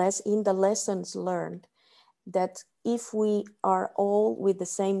important in the lessons learned that if we are all with the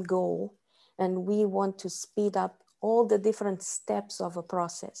same goal and we want to speed up all the different steps of a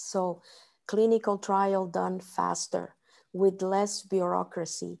process, so clinical trial done faster with less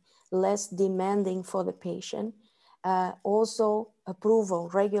bureaucracy, less demanding for the patient, also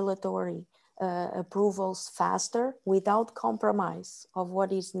regulatory approvals faster without compromise of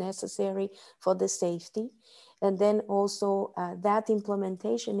what is necessary for the safety. And then also that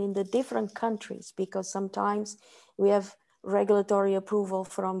implementation in the different countries, because sometimes we have regulatory approval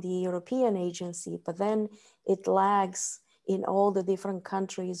from the European agency, but then it lags in all the different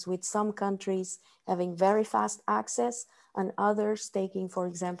countries, with some countries having very fast access and others taking, for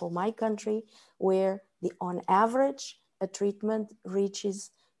example, my country, where on average, a treatment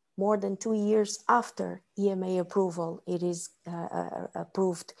reaches more than 2 years after EMA approval, it is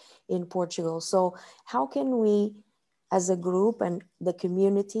approved in Portugal. So how can we, as a group and the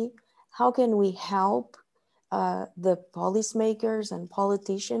community, how can we help the policymakers and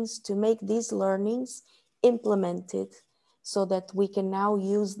politicians to make these learnings implemented so that we can now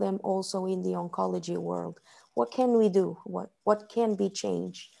use them also in the oncology world? What can we do? What can be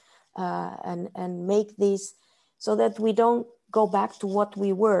changed and make these so that we don't go back to what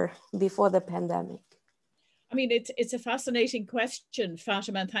we were before the pandemic? I mean, it's a fascinating question,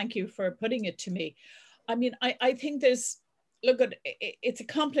 Fatima, and thank you for putting it to me. I mean, I think it's a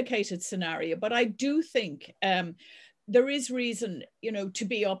complicated scenario, but I do think there is reason, to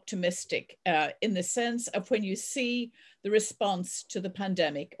be optimistic in the sense of when you see the response to the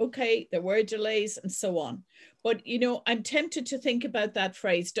pandemic. Okay, there were delays and so on. But, I'm tempted to think about that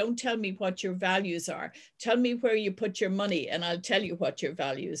phrase, don't tell me what your values are. Tell me where you put your money and I'll tell you what your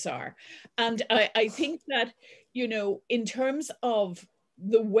values are. And I think that, in terms of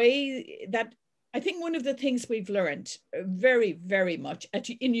the way that, I think one of the things we've learned very, very much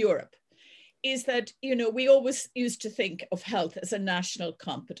in Europe is that, we always used to think of health as a national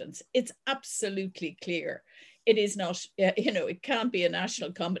competence. It's absolutely clear. It is not, it can't be a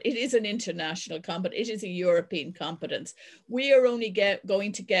national competence. It is an international competence. It is a European competence. We are only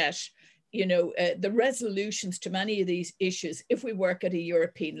going to get, the resolutions to many of these issues if we work at a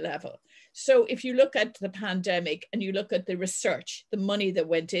European level. So if you look at the pandemic and you look at the research, the money that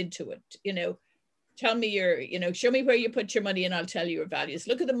went into it, tell me show me where you put your money and I'll tell you your values.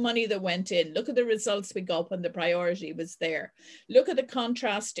 Look at the money that went in. Look at the results we got when the priority was there. Look at the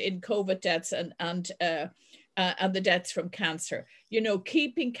contrast in COVID deaths and the deaths from cancer.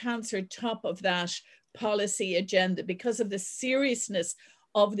 Keeping cancer top of that policy agenda because of the seriousness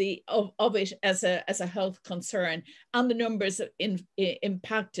of it as a health concern and the numbers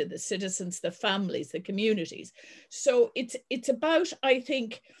impacted, the citizens, the families, the communities. So it's about,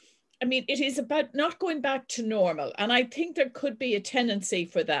 it is about not going back to normal. And I think there could be a tendency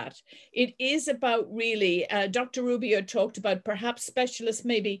for that. It is about really, Dr. Rubio talked about perhaps specialists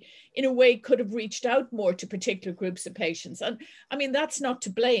maybe in a way could have reached out more to particular groups of patients. And that's not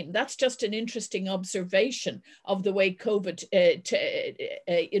to blame. That's just an interesting observation of the way COVID,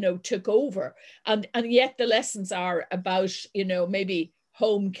 took over. And yet the lessons are about, maybe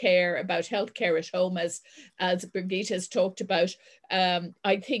home care, about healthcare at home, as Birgitte has talked about.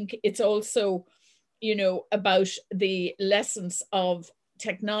 I think it's also, about the lessons of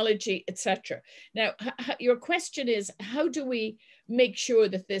technology, etc. Now, your question is, how do we make sure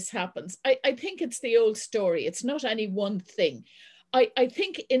that this happens? I think it's the old story. It's not any one thing. I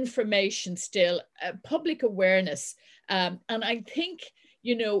think information still, public awareness, and I think,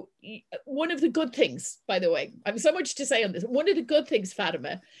 one of the good things, by the way, I have so much to say on this. One of the good things,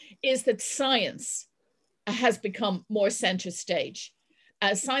 Fatima, is that science has become more center stage,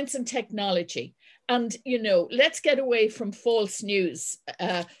 science and technology. And, let's get away from false news.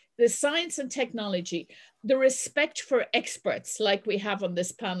 The science and technology, the respect for experts like we have on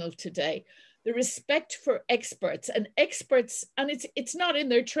this panel today, the respect for experts, and it's not in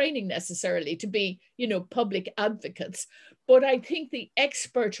their training necessarily to be, public advocates, but I think the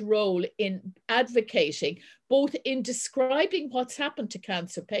expert role in advocating, both in describing what's happened to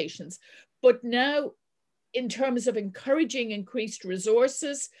cancer patients, but now in terms of encouraging increased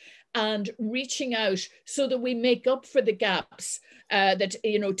resources and reaching out so that we make up for the gaps that,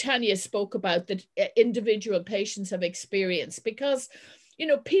 Tanya spoke about, that individual patients have experienced. Because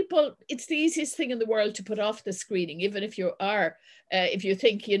people, it's the easiest thing in the world to put off the screening, even if you are, if you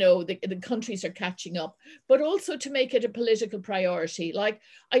think, the countries are catching up, but also to make it a political priority. Like,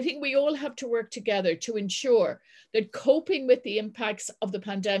 I think we all have to work together to ensure that coping with the impacts of the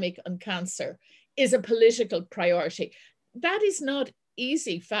pandemic on cancer is a political priority. That is not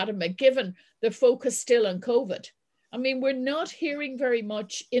easy, Fatima, given the focus still on COVID. We're not hearing very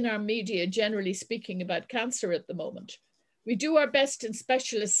much in our media, generally speaking, about cancer at the moment. We do our best in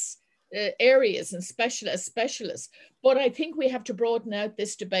specialist areas and specialists, but I think we have to broaden out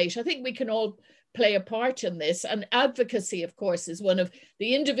this debate. I think we can all play a part in this, and advocacy, of course, is one of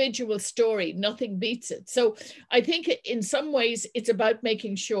the individual story. Nothing beats it. So I think in some ways it's about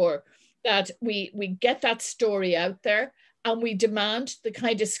making sure that we get that story out there, and we demand the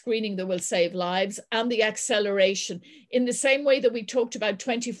kind of screening that will save lives and the acceleration in the same way that we talked about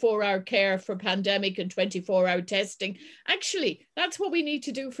 24-hour care for pandemic and 24-hour testing. Actually, that's what we need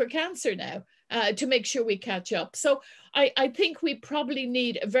to do for cancer now to make sure we catch up. So I think we probably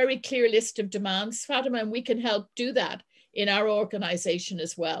need a very clear list of demands, Fatima, and we can help do that in our organization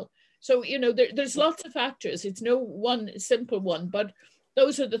as well. So, there's lots of factors. It's no one simple one, but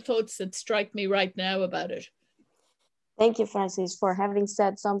those are the thoughts that strike me right now about it. Thank you, Francis, for having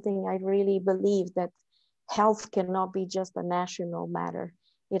said something. I really believe that health cannot be just a national matter.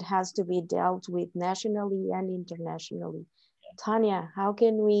 It has to be dealt with nationally and internationally. Tanya, how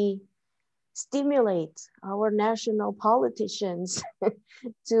can we stimulate our national politicians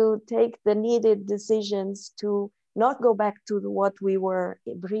to take the needed decisions to not go back to what we were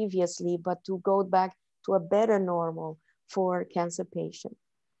previously, but to go back to a better normal for cancer patients?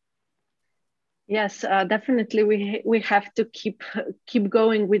 Yes, definitely. We have to keep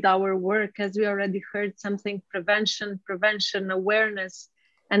going with our work, as we already heard something: prevention, awareness,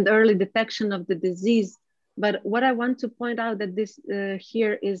 and early detection of the disease. But what I want to point out that this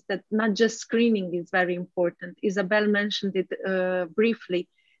here is that not just screening is very important. Isabel mentioned it briefly.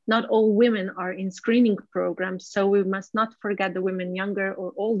 Not all women are in screening programs, so we must not forget the women younger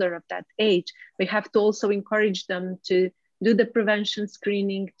or older of that age. We have to also encourage them to do the prevention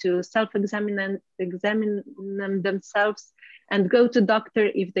screening, to self-examine themselves, and go to doctor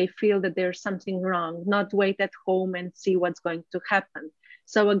if they feel that there's something wrong, not wait at home and see what's going to happen.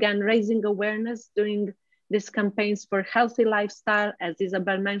 So again, raising awareness, doing these campaigns for healthy lifestyle, as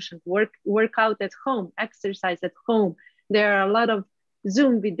Isabel mentioned, work out at home, exercise at home. There are a lot of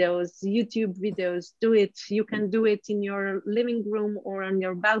Zoom videos, YouTube videos, do it. You can do it in your living room or on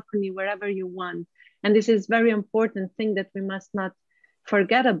your balcony, wherever you want. And this is very important thing that we must not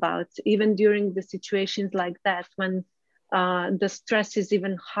forget about, even during the situations like that, when the stress is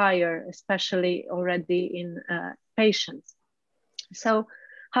even higher, especially already in patients. So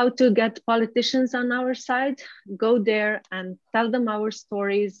how to get politicians on our side? Go there and tell them our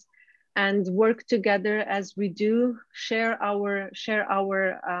stories and work together as we do, share our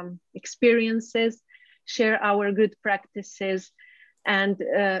experiences, share our good practices, and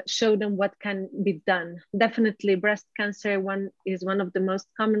show them what can be done. Definitely breast cancer is one of the most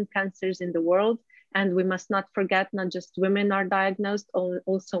common cancers in the world. And we must not forget, not just women are diagnosed,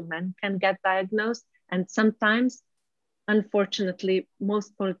 also men can get diagnosed. And sometimes, unfortunately,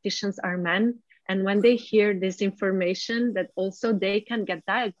 most politicians are men. And when they hear this information that also they can get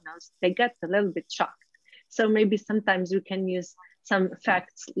diagnosed, they get a little bit shocked. So maybe sometimes we can use some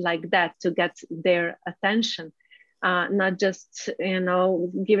facts like that to get their attention. Not just,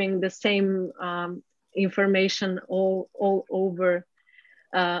 giving the same information all over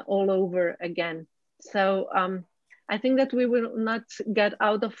again. So I think that we will not get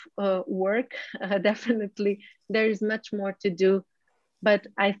out of work. Definitely, there is much more to do, but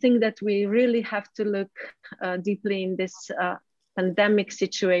I think that we really have to look deeply in this pandemic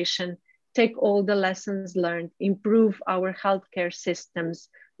situation, take all the lessons learned, improve our healthcare systems,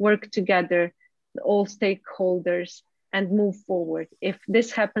 work together, all stakeholders, and move forward. If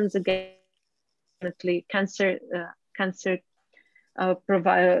this happens again, definitely cancer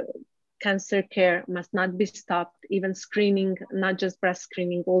care must not be stopped. Even screening, not just breast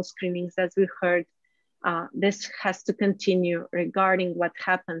screening, all screenings, as we heard, this has to continue regarding what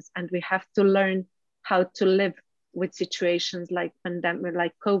happens, and we have to learn how to live with situations like pandemic,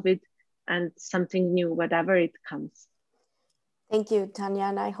 like COVID, and something new, whatever it comes. Thank you, Tanya.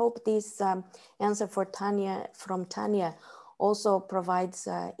 And I hope this answer from Tanya also provides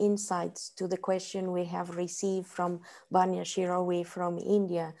insights to the question we have received from Banya Shirawi from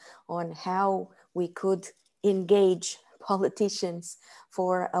India on how we could engage politicians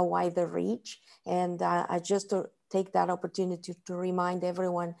for a wider reach. And I just take that opportunity to remind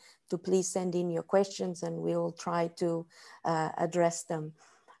everyone to please send in your questions and we'll try to address them.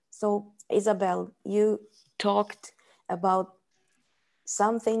 So Isabel, you talked about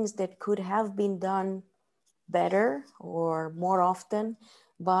some things that could have been done better or more often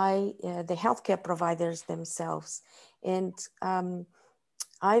by the healthcare providers themselves. And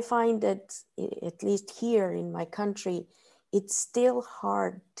I find that, at least here in my country, it's still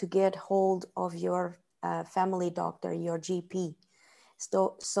hard to get hold of your family doctor, your GP.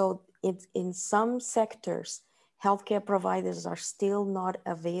 So in some sectors, healthcare providers are still not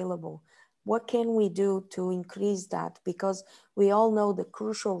available. What can we do to increase that? Because we all know the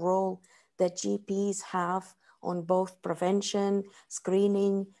crucial role that GPs have on both prevention,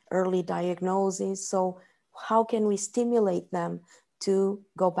 screening, early diagnosis. So how can we stimulate them to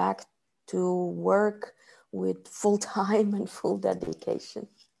go back to work with full time and full dedication?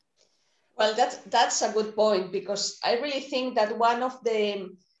 Well, that's a good point, because I really think that one of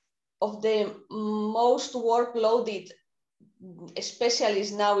the most workloaded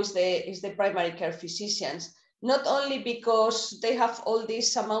specialists now is the primary care physicians, not only because they have all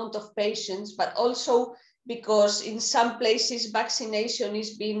this amount of patients, but also because in some places vaccination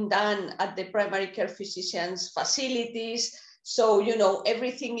is being done at the primary care physicians' facilities. So,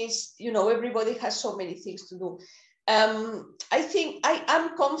 everything is, everybody has so many things to do. I think I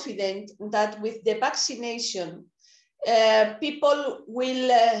am confident that with the vaccination, people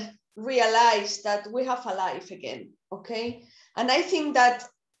will realize that we have a life again, okay? And I think that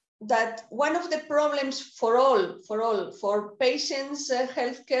one of the problems for patients,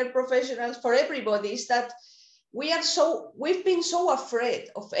 healthcare professionals, for everybody, is that we've been so afraid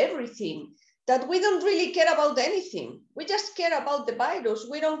of everything that we don't really care about anything. We just care about the virus.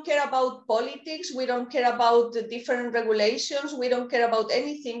 We don't care about politics. We don't care about the different regulations. We don't care about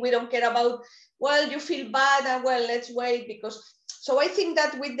anything. We don't care about, well, you feel bad and well, let's wait because. So I think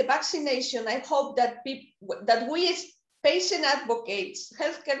that with the vaccination, I hope that we as patient advocates,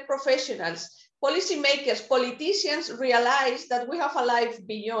 healthcare professionals, policymakers, politicians realize that we have a life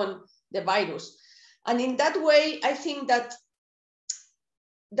beyond the virus. And in that way, I think that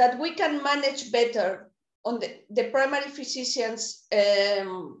we can manage better on the primary physicians'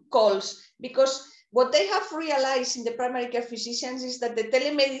 calls, because what they have realized in the primary care physicians is that the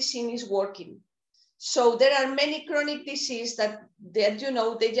telemedicine is working. So there are many chronic diseases that you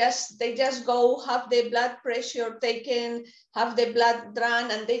know, they just go, have the blood pressure taken, have the blood drawn,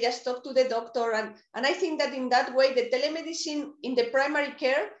 and they just talk to the doctor. And I think that in that way, the telemedicine in the primary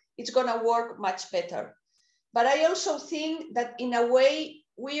care, it's gonna work much better. But I also think that in a way,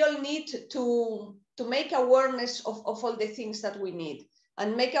 we all need to make awareness of all the things that we need,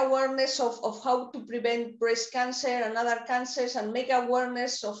 and make awareness of how to prevent breast cancer and other cancers, and make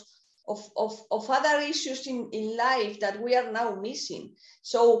awareness of other issues in life that we are now missing.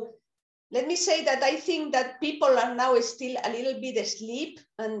 So let me say that I think that people are now still a little bit asleep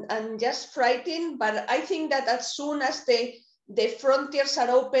and just frightened, but I think that as soon as the frontiers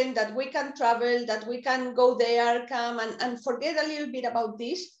are open, that we can travel, that we can go there, come and forget a little bit about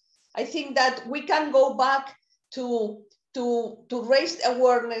this, I think that we can go back to raise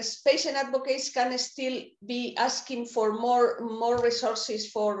awareness. Patient advocates can still be asking for more resources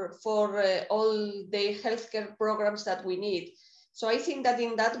for all the healthcare programs that we need. So I think that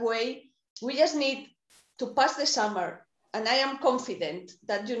in that way, we just need to pass the summer. And I am confident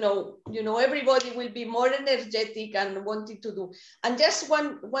that, you know, everybody will be more energetic and wanting to do. And just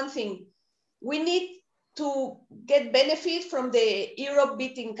one thing, we need to get benefit from the Europe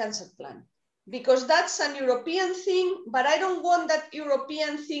Beating Cancer Plan, because that's an European thing, but I don't want that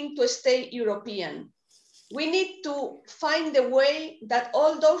European thing to stay European. We need to find a way that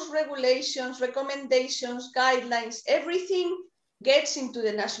all those regulations, recommendations, guidelines, everything gets into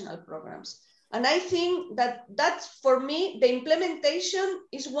the national programs. And I think that that's, for me, the implementation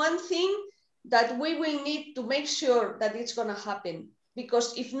is one thing that we will need to make sure that it's going to happen.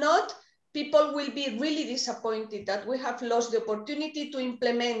 Because if not, people will be really disappointed that we have lost the opportunity to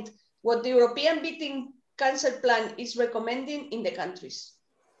implement what the European Beating Cancer Plan is recommending in the countries.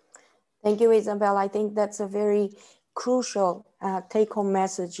 Thank you, Isabel. I think that's a very crucial take-home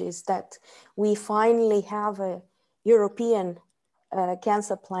message, is that we finally have a European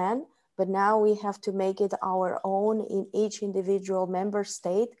cancer plan, but now we have to make it our own in each individual member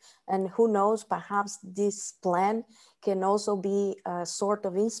state. And who knows, perhaps this plan can also be a sort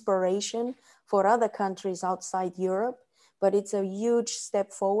of inspiration for other countries outside Europe. But it's a huge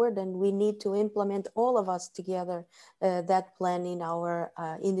step forward, and we need to implement, all of us together, that plan in our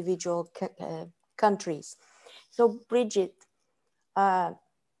individual countries. So Bridget,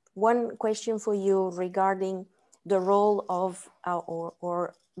 one question for you regarding the role of,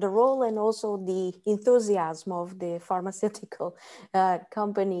 or the role and also the enthusiasm of the pharmaceutical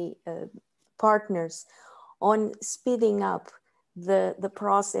company partners on speeding up the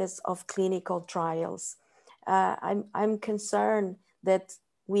process of clinical trials. I'm concerned that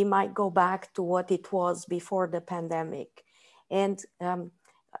we might go back to what it was before the pandemic. And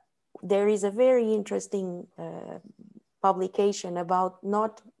there is a very interesting publication about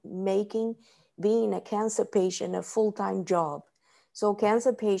not making being a cancer patient a full-time job. So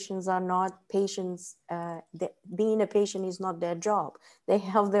cancer patients are not patients, being a patient is not their job. They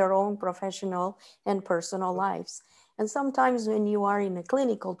have their own professional and personal lives. And sometimes when you are in a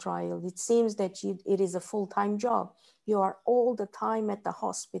clinical trial, it seems that it is a full-time job. You are all the time at the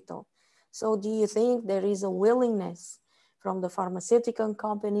hospital. So do you think there is a willingness from the pharmaceutical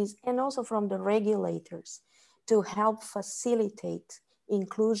companies and also from the regulators to help facilitate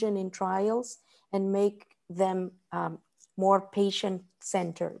inclusion in trials and make them more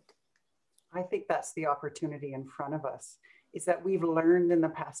patient-centered? I think that's the opportunity in front of us, is that we've learned in the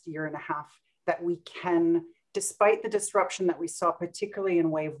past year and a half that we can, despite the disruption that we saw, particularly in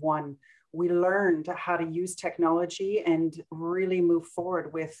wave one, we learned how to use technology and really move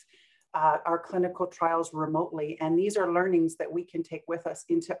forward with our clinical trials remotely. And these are learnings that we can take with us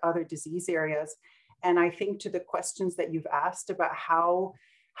into other disease areas. And I think to the questions that you've asked about how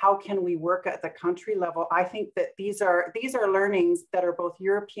can we work at the country level, I think that these are learnings that are both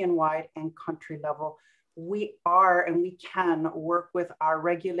European-wide and country level. We are and we can work with our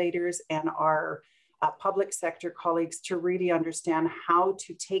regulators and our public sector colleagues to really understand how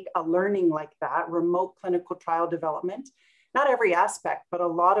to take a learning like that, remote clinical trial development, not every aspect, but a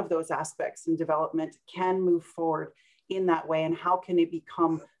lot of those aspects in development can move forward in that way, and how can it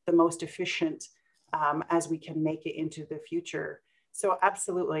become the most efficient as we can make it into the future. So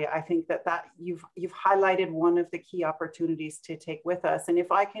absolutely, I think that you've highlighted one of the key opportunities to take with us. And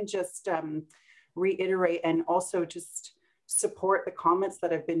if I can just reiterate and also just support the comments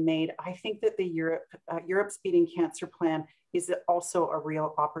that have been made, I think that the Europe's Beating Cancer Plan is also a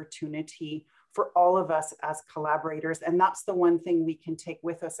real opportunity for all of us as collaborators. And that's the one thing we can take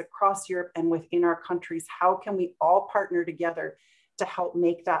with us across Europe and within our countries. How can we all partner together to help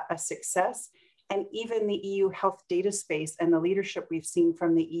make that a success? And even the EU health data space and the leadership we've seen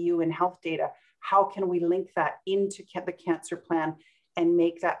from the EU in health data, how can we link that into the cancer plan and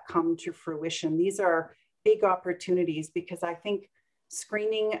make that come to fruition? These are big opportunities, because I think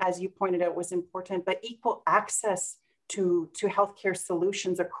screening, as you pointed out, was important, but equal access to healthcare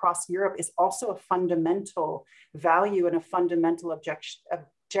solutions across Europe is also a fundamental value and a fundamental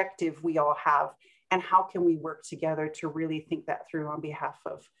objective we all have. And how can we work together to really think that through on behalf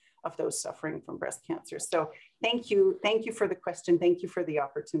of those suffering from breast cancer? So thank you for the question. Thank you for the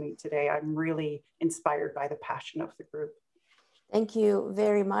opportunity today. I'm really inspired by the passion of the group. Thank you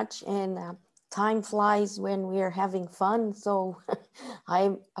very much. And time flies when we are having fun. So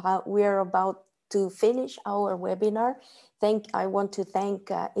we're about to finish our webinar. I want to thank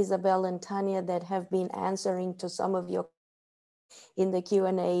Isabel and Tanya that have been answering to some of your in the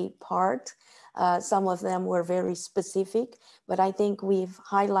Q&A part. Some of them were very specific, but I think we've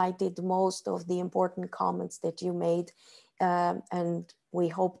highlighted most of the important comments that you made. And we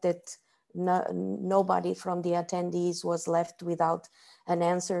hope that nobody from the attendees was left without an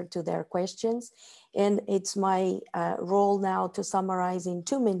answer to their questions. And it's my role now to summarize in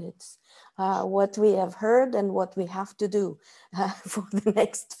 2 minutes what we have heard and what we have to do for the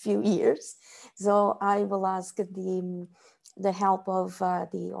next few years. So I will ask the help of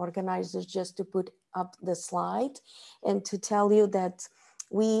the organizers just to put up the slide and to tell you that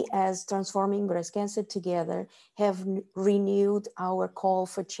we, as Transforming Breast Cancer Together, have renewed our call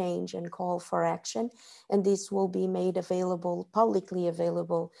for change and call for action. And this will be made available, publicly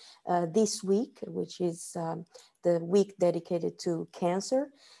available this week, which is the week dedicated to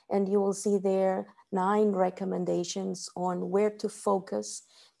cancer. And you will see there 9 recommendations on where to focus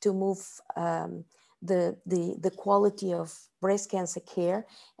to move the quality of breast cancer care.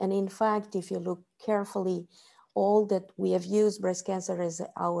 And in fact, if you look carefully, all that we have used breast cancer as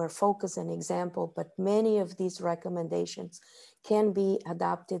our focus and example, but many of these recommendations can be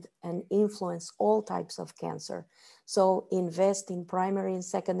adapted and influence all types of cancer. So invest in primary and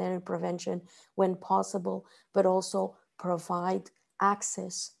secondary prevention when possible, but also provide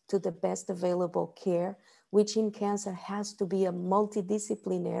access to the best available care, which in cancer has to be a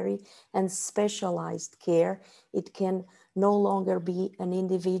multidisciplinary and specialized care. It can no longer be an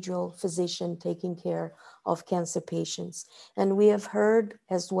individual physician taking care of cancer patients. And we have heard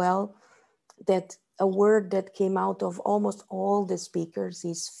as well that a word that came out of almost all the speakers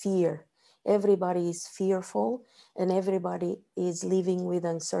is fear. Everybody is fearful and everybody is living with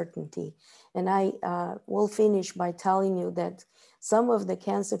uncertainty. And I will finish by telling you that some of the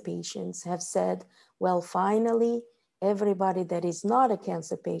cancer patients have said, well, finally, everybody that is not a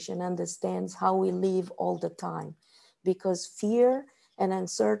cancer patient understands how we live all the time, because fear and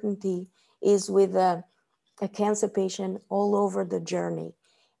uncertainty is with a cancer patient all over the journey.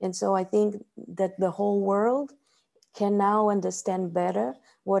 And so I think that the whole world can now understand better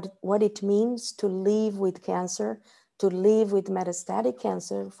what it means to live with cancer, to live with metastatic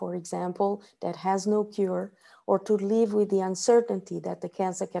cancer, for example, that has no cure, or to live with the uncertainty that the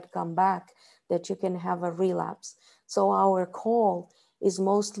cancer can come back, that you can have a relapse. So our call is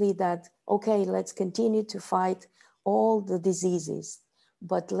mostly that, okay, let's continue to fight all the diseases,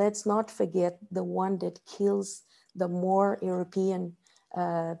 but let's not forget the one that kills the more European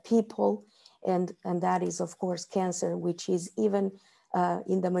people, and that is, of course, cancer, which is even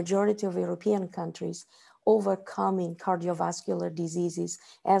in the majority of European countries, overcoming cardiovascular diseases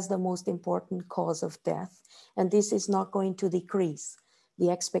as the most important cause of death. And this is not going to decrease. The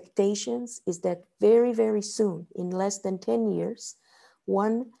expectations is that very, very soon, in less than 10 years,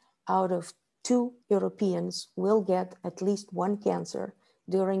 1 out of 2 Europeans will get at least 1 cancer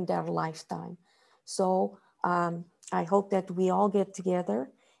during their lifetime. So I hope that we all get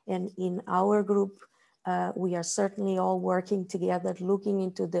together, and in our group, we are certainly all working together, looking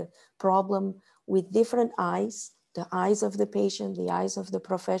into the problem with different eyes, the eyes of the patient, the eyes of the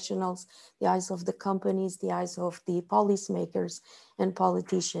professionals, the eyes of the companies, the eyes of the policymakers and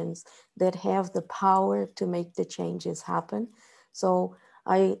politicians that have the power to make the changes happen. So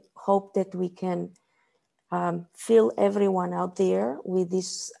I hope that we can fill everyone out there with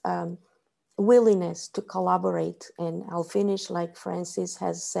this willingness to collaborate. And I'll finish like Francis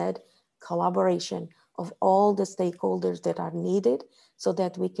has said, collaboration of all the stakeholders that are needed so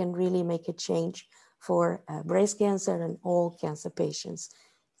that we can really make a change for breast cancer and all cancer patients.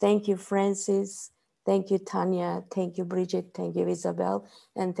 Thank you, Francis. Thank you, Tanya. Thank you, Bridget. Thank you, Isabel.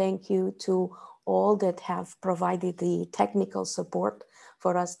 And thank you to all that have provided the technical support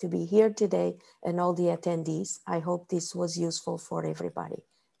for us to be here today and all the attendees. I hope this was useful for everybody.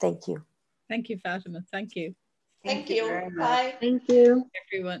 Thank you. Thank you, Fatima. Thank you. Thank you. Bye. Thank you.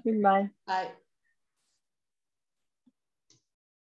 Everyone. Goodbye. Bye.